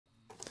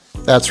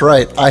That's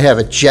right, I have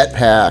a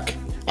jetpack.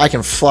 I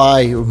can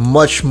fly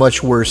much,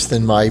 much worse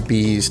than my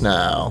bees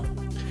now.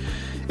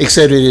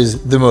 Except it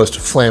is the most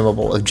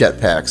flammable of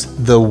jetpacks,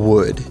 the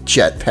wood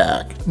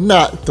jetpack.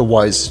 Not the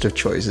wisest of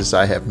choices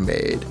I have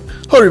made.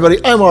 Hello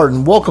everybody, I'm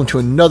Arden. Welcome to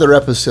another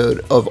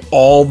episode of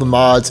All the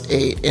Mods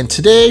 8. And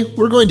today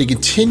we're going to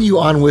continue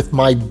on with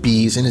my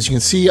bees. And as you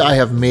can see, I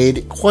have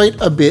made quite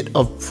a bit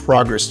of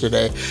progress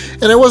today.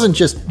 And I wasn't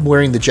just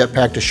wearing the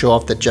jetpack to show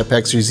off that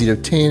jetpacks are easy to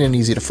obtain and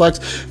easy to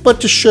flex, but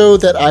to show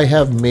that I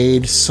have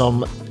made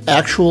some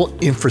actual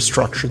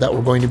infrastructure that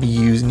we're going to be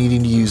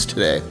needing to use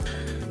today.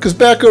 Because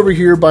back over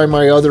here by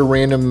my other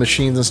random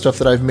machines and stuff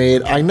that I've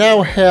made, I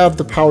now have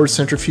the powered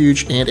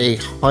centrifuge and a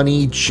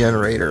honey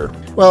generator.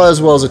 Well,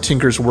 as well as a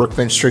tinker's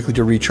workbench strictly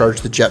to recharge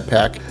the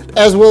jetpack,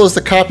 as well as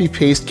the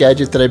copy-paste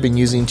gadget that I've been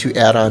using to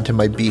add on to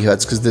my bee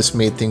huts, because this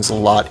made things a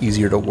lot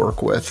easier to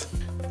work with.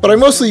 But I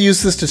mostly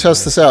used this to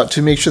test this out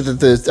to make sure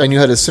that I knew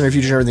how the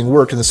centrifuge and everything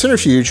worked, and the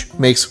centrifuge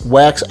makes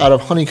wax out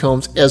of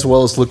honeycombs as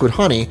well as liquid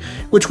honey,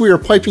 which we are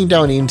piping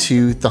down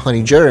into the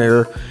honey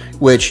generator,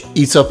 which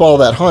eats up all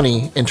that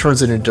honey and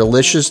turns it into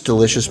delicious,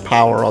 delicious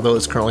power, although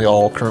it's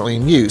currently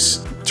in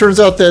use. Turns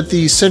out that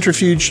the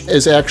centrifuge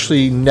is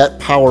actually net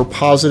power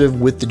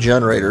positive with the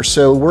generator,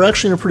 so we're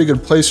actually in a pretty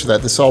good place for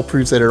that. This all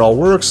proves that it all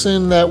works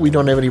and that we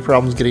don't have any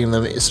problems getting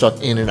them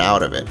stuff in and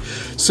out of it.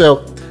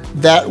 So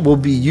that will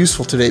be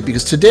useful today,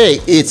 because today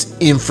it's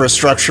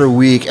infrastructure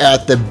week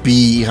at the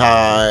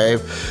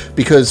beehive,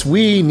 because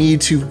we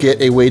need to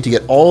get a way to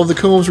get all of the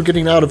combs we're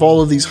getting out of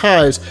all of these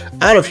hives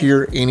out of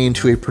here and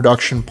into a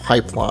production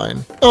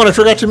pipeline. Oh, and I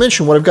forgot to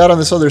mention what I've got on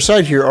this other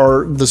side here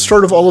are the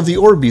start of all of the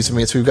ore bees I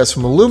made. So we've got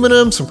some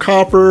aluminum, some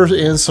copper,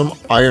 and some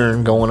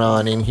iron going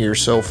on in here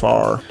so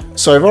far.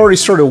 So I've already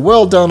started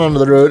well down on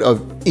the road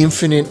of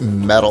infinite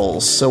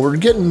metals. So we're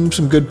getting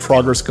some good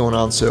progress going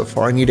on so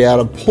far. I need to add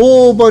a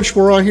whole bunch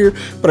more on here,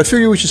 but I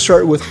figure we should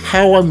start with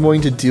how I'm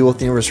going to deal with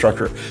the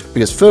infrastructure.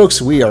 Because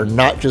folks, we are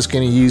not just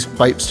going to use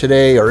pipes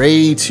today, or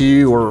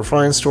AE2, or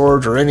refined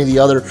storage, or any of the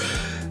other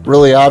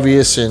really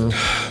obvious and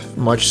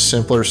much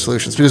simpler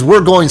solutions, because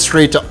we're going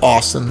straight to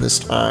awesome this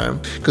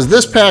time. Because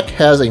this pack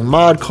has a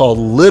mod called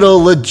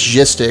Little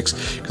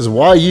Logistics, because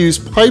why use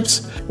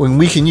pipes when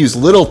we can use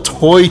little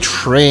toy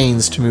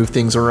trains to move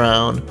things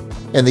around?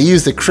 And they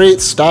use the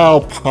crate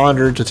style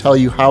ponder to tell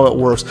you how it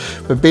works,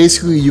 but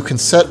basically you can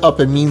set up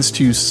a means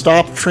to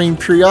stop train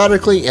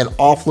periodically and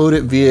offload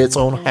it via its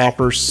own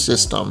hopper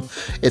system.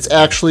 It's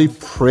actually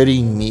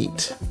pretty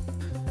neat.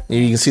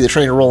 You can see the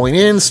train rolling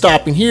in,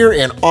 stopping here,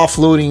 and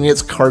offloading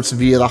its carts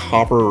via the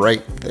hopper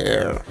right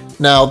there.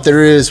 Now,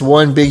 there is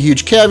one big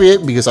huge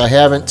caveat, because I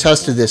haven't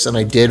tested this and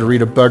I did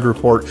read a bug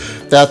report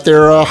that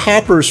their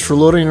hoppers for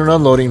loading and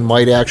unloading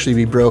might actually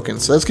be broken.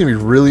 So that's going to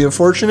be really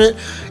unfortunate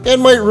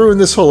and might ruin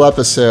this whole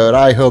episode.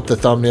 I hope the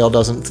thumbnail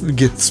doesn't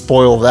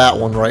spoil that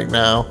one right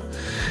now.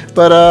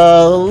 But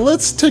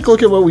let's take a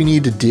look at what we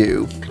need to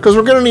do, because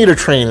we're going to need a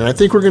train, and I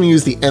think we're going to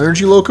use the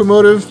energy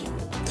locomotive,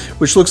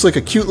 which looks like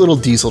a cute little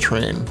diesel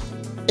train.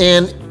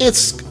 And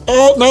it's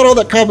not all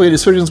that complicated,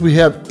 especially since we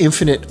have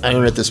infinite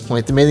iron at this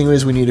point. The main thing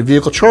is we need a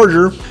vehicle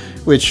charger,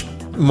 which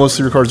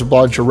mostly requires a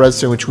bunch of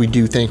redstone, which we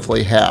do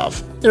thankfully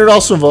have. And it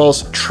also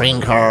involves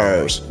train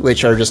cars,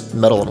 which are just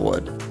metal and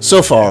wood.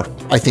 So far,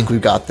 I think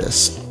we've got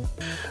this.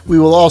 We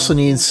will also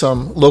need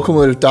some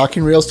locomotive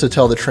docking rails to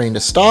tell the train to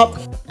stop,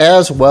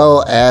 as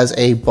well as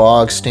a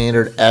bog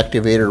standard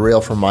activator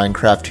rail from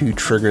Minecraft to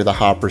trigger the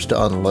hoppers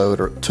to load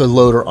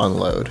or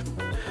unload.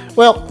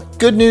 Well,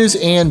 good news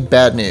and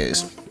bad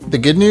news. The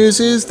good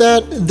news is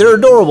that they're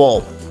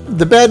adorable.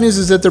 The bad news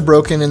is that they're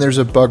broken and there's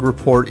a bug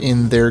report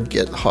in their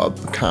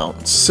GitHub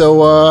account. So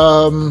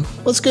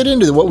let's get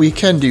into what we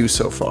can do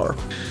so far.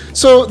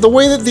 So the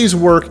way that these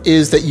work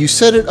is that you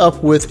set it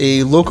up with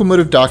a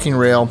locomotive docking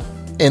rail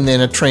and then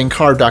a train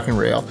car docking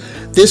rail.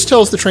 This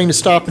tells the train to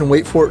stop and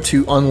wait for it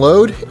to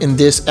unload, and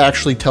this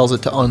actually tells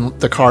it to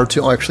the car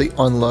to actually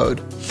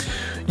unload.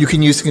 You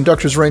can use the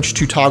conductor's wrench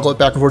to toggle it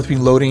back and forth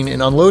between loading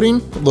and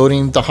unloading.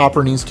 Loading, the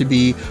hopper needs to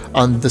be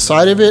on the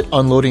side of it.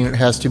 Unloading, it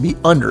has to be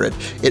under it.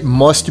 It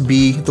must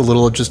be the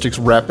Little Logistics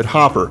Rapid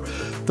Hopper.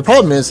 The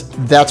problem is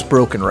that's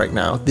broken right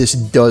now. This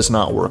does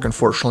not work,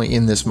 unfortunately,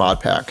 in this mod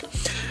pack.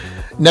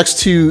 Next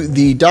to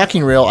the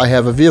docking rail, I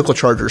have a vehicle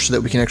charger so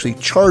that we can actually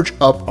charge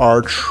up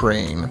our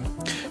train.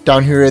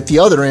 Down here at the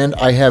other end,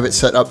 I have it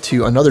set up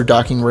to another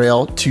docking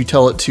rail to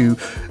tell it to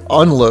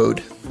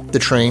unload the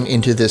train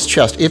into this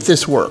chest, if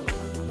this worked.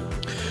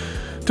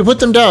 To put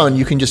them down,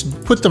 you can just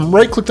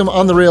right-click them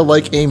on the rail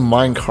like a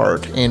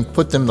minecart and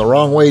put them the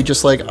wrong way,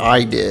 just like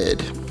I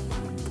did.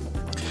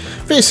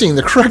 Facing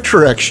the correct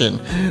direction,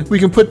 we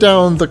can put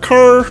down the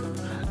car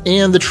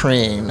and the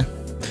train.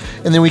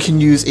 And then we can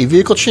use a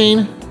vehicle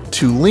chain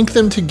to link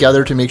them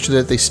together to make sure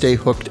that they stay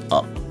hooked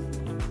up.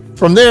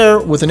 From there,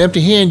 with an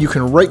empty hand, you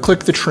can right-click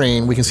the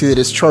train. We can see that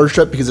it's charged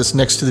up because it's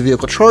next to the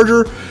vehicle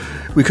charger.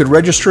 We could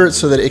register it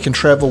so that it can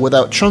travel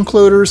without chunk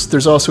loaders.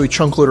 There's also a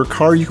chunk loader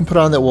car you can put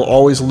on that will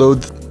always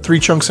load 3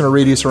 chunks in a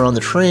radius around the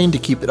train to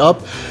keep it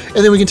up.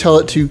 And then we can tell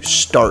it to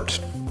start.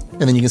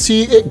 And then you can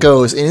see it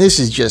goes, and this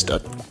is just a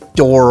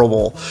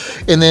adorable.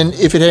 And then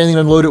if it had anything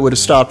to unload, it would have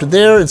stopped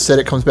there. Instead,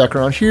 it comes back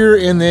around here,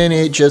 and then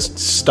it just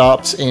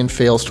stops and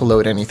fails to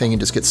load anything and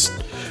just gets,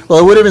 well,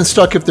 it would have been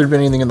stuck if there'd been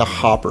anything in the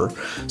hopper.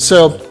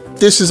 So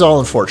this is all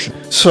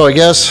unfortunate. So I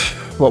guess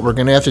what we're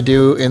gonna have to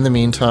do in the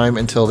meantime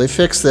until they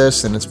fix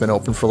this, and it's been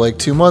open for like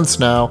 2 months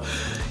now,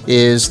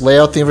 is lay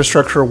out the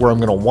infrastructure where I'm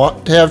gonna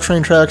want to have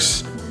train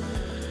tracks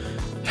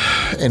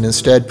and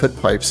instead put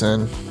pipes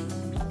in.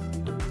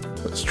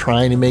 I was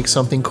trying to make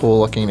something cool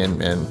looking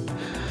and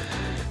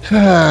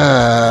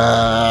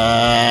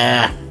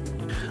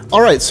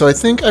Alright, so I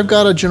think I've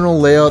got a general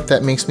layout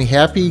that makes me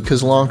happy,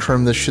 because long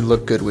term this should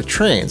look good with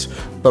trains.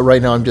 But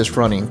right now I'm just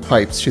running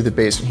pipes to the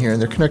basement here,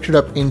 and they're connected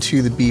up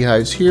into the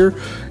beehives here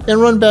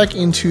and run back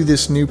into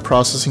this new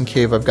processing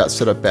cave I've got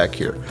set up back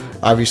here.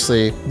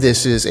 Obviously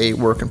this is a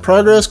work in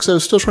progress, because I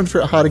was still trying to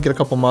figure out how to get a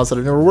couple mods that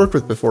I've never worked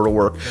with before to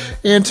work,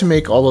 and to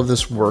make all of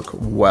this work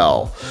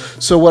well.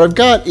 So what I've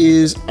got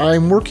is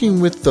I'm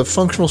working with the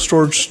functional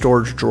storage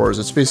drawers.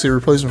 It's basically a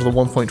replacement for the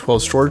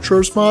 1.12 storage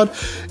drawers mod,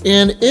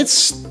 and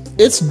it's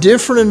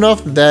different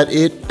enough that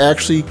it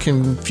actually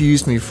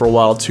confused me for a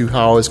while to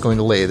how I was going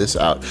to lay this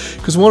out.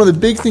 Because one of the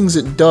big things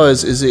it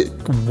does is it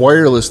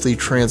wirelessly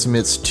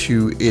transmits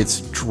to its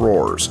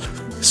drawers.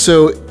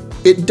 So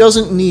it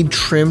doesn't need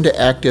trim to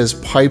act as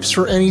pipes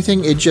or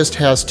anything, it just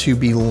has to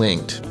be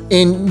linked.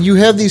 And you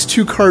have these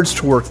two cards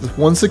to work with.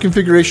 One's the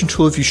configuration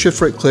tool. If you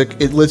shift right click,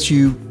 it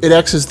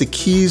acts as the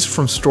keys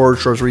from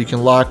storage drawers where you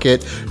can lock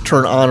it,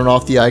 turn on and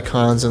off the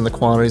icons and the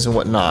quantities and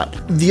whatnot.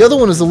 The other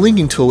one is the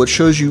linking tool, which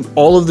shows you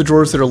all of the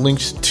drawers that are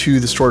linked to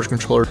the storage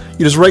controller.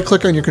 You just right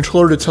click on your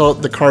controller to tell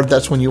the card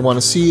that's when you want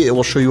to see. It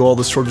will show you all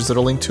the storages that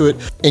are linked to it,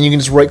 and you can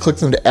just right click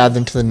them to add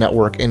them to the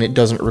network, and it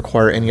doesn't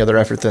require any other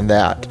effort than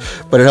that.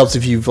 But it helps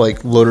if you've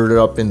like loaded it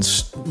up and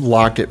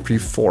locked it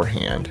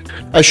beforehand.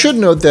 I should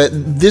note that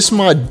this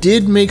mod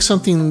did make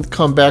something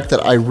come back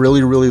that I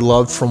really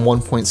loved from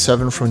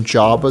 1.7 from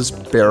Jabba's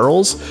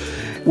barrels,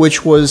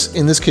 which was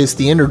in this case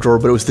the ender drawer,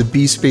 but it was the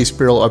B space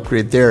barrel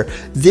upgrade there.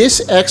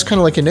 This acts kind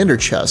of like an ender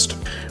chest,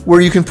 where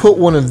you can put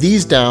one of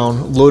these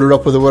down, load it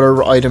up with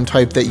whatever item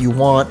type that you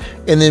want,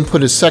 and then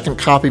put a second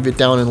copy of it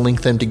down and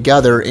link them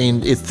together,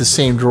 and it's the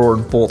same drawer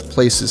in both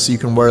places, so you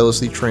can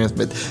wirelessly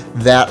transmit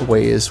that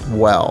way as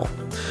well.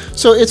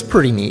 So it's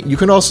pretty neat. You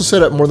can also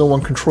set up more than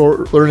one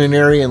controller in an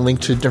area and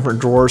link to different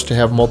drawers to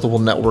have multiple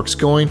networks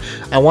going.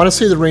 I want to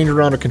say the range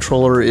around a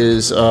controller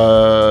is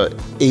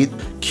 8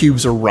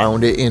 cubes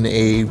around it in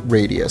a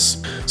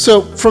radius.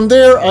 So from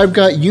there, I've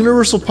got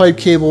universal pipe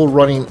cable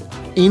running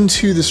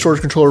into the storage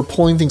controller,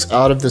 pulling things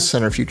out of the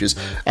centrifuges.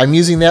 I'm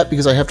using that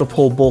because I have to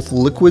pull both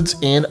liquids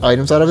and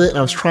items out of it, and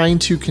I was trying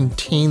to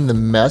contain the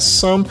mess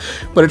some,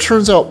 but it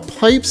turns out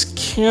pipes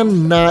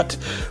cannot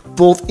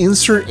both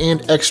insert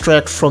and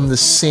extract from the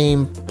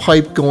same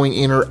pipe going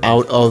in or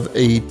out of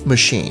a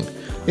machine.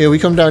 You know, we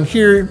come down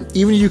here,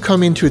 even if you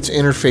come into its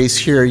interface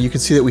here, you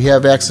can see that we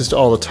have access to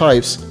all the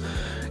types.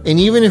 And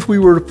even if we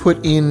were to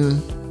put in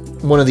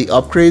one of the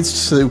upgrades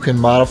so that we can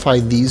modify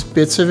these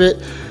bits of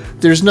it,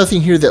 there's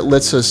nothing here that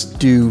lets us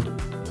do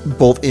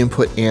both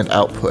input and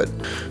output.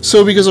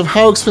 So because of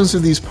how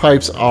expensive these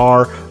pipes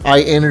are,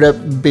 I ended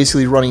up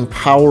basically running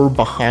power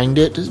behind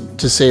it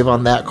to save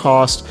on that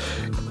cost,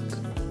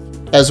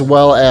 as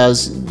well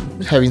as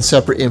having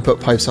separate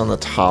input pipes on the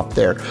top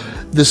there.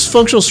 This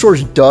functional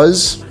storage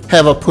does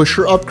have a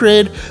pusher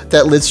upgrade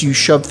that lets you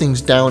shove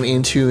things down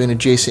into an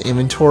adjacent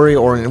inventory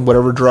or in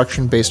whatever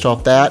direction based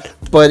off that,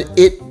 but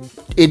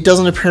it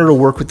doesn't appear to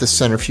work with the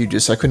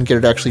centrifuges, so I couldn't get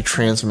it to actually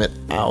transmit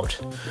out.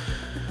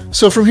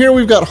 So from here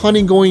we've got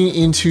honey going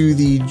into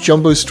the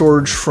jumbo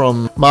storage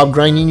from mob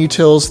grinding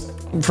utils.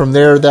 From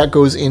there, that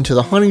goes into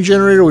the honey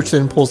generator, which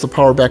then pulls the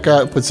power back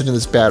out and puts it in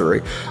this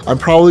battery. I'm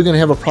probably going to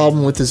have a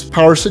problem with this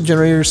power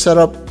generator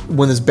setup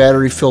when this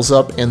battery fills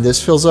up and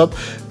this fills up,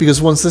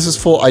 because once this is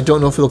full, I don't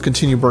know if it'll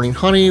continue burning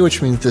honey,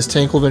 which means this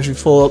tank will eventually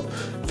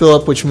fill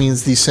up, which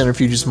means these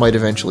centrifuges might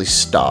eventually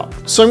stop.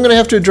 So I'm going to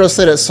have to address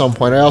that at some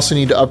point. I also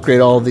need to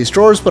upgrade all of these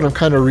drawers, but I'm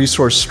kind of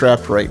resource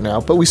strapped right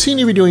now, but we seem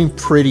to be doing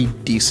pretty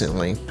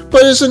decently.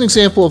 But as an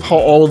example of how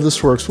all of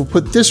this works, we'll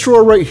put this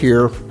drawer right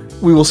here.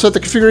 We will set the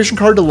configuration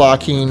card to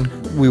locking,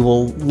 we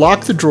will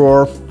lock the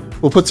drawer,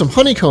 we'll put some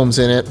honeycombs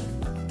in it,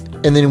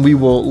 and then we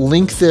will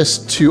link this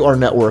to our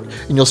network,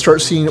 and you'll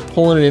start seeing it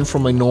pulling it in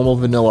from my normal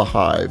vanilla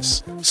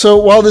hives. So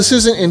while this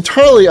isn't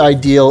entirely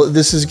ideal,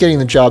 this is getting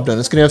the job done.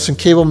 It's going to have some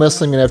cable mess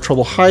that I'm going to have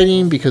trouble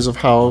hiding because of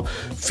how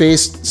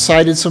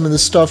face-sided some of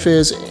this stuff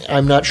is.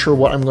 I'm not sure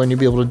what I'm going to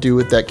be able to do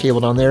with that cable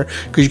down there,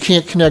 because you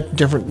can't connect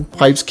different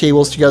pipes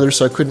cables together,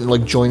 so I couldn't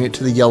like join it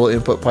to the yellow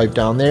input pipe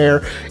down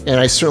there, and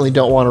I certainly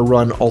don't want to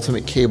run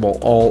ultimate cable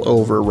all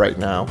over right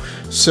now.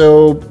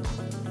 So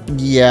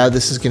yeah,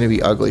 this is going to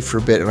be ugly for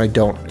a bit, and I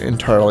don't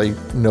entirely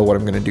know what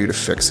I'm going to do to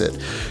fix it.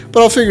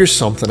 But I'll figure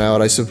something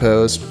out, I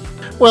suppose.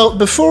 Well,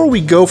 before we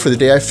go for the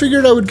day, I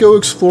figured I would go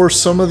explore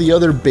some of the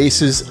other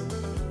bases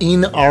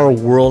in our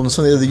world and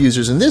some of the other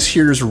users, and this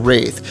here is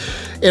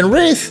Wraith. And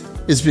Wraith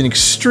has been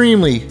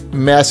extremely,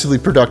 massively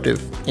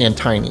productive and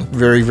tiny.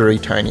 Very, very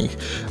tiny.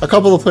 A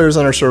couple of players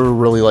on our server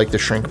really like the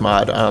shrink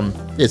mod.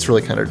 It's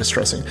really kind of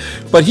distressing.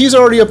 But he's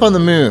already up on the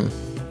moon.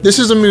 This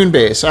is a moon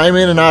base. I'm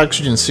in an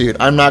oxygen suit.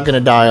 I'm not going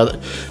to die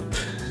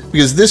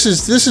because this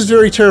is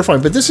very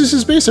terrifying. But this is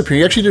his base up here.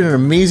 He actually did an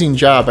amazing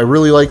job. I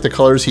really like the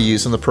colors he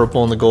used in the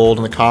purple and the gold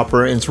and the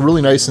copper, and it's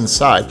really nice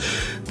inside.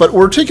 But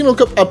we're taking a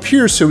look up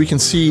here so we can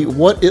see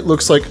what it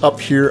looks like up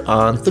here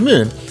on the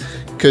moon.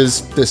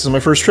 Because this is my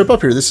first trip up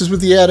here. This is with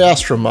the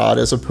Astra mod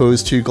as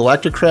opposed to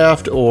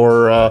Galacticraft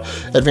or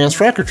Advanced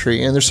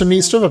Rocketry, and there's some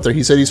neat stuff up there.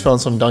 He said he's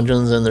found some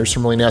dungeons and there's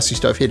some really nasty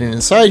stuff hidden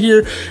inside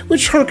here,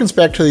 which harkens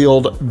back to the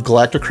old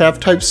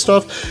Galacticraft type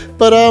stuff.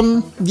 But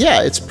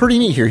yeah, it's pretty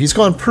neat here. He's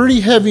gone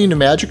pretty heavy into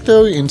magic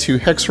though, into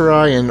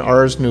Hexerai and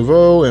Ars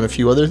Nouveau and a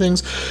few other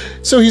things.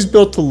 So he's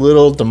built a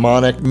little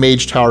demonic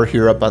mage tower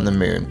here up on the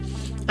moon.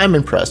 I'm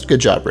impressed. Good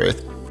job,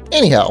 Wraith.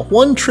 Anyhow,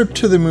 one trip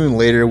to the moon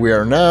later, we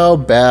are now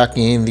back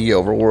in the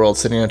overworld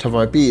sitting on top of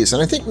my bees,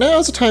 and I think now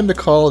is the time to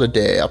call it a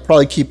day. I'll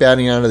probably keep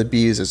adding on to the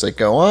bees as I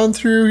go on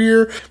through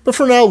here, but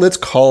for now, let's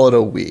call it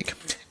a week.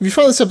 If you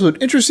found this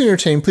episode interesting or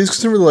entertaining, please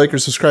consider the like or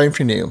subscribe if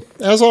you're new.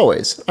 As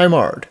always, I'm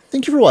Ard.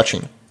 Thank you for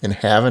watching, and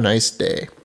have a nice day.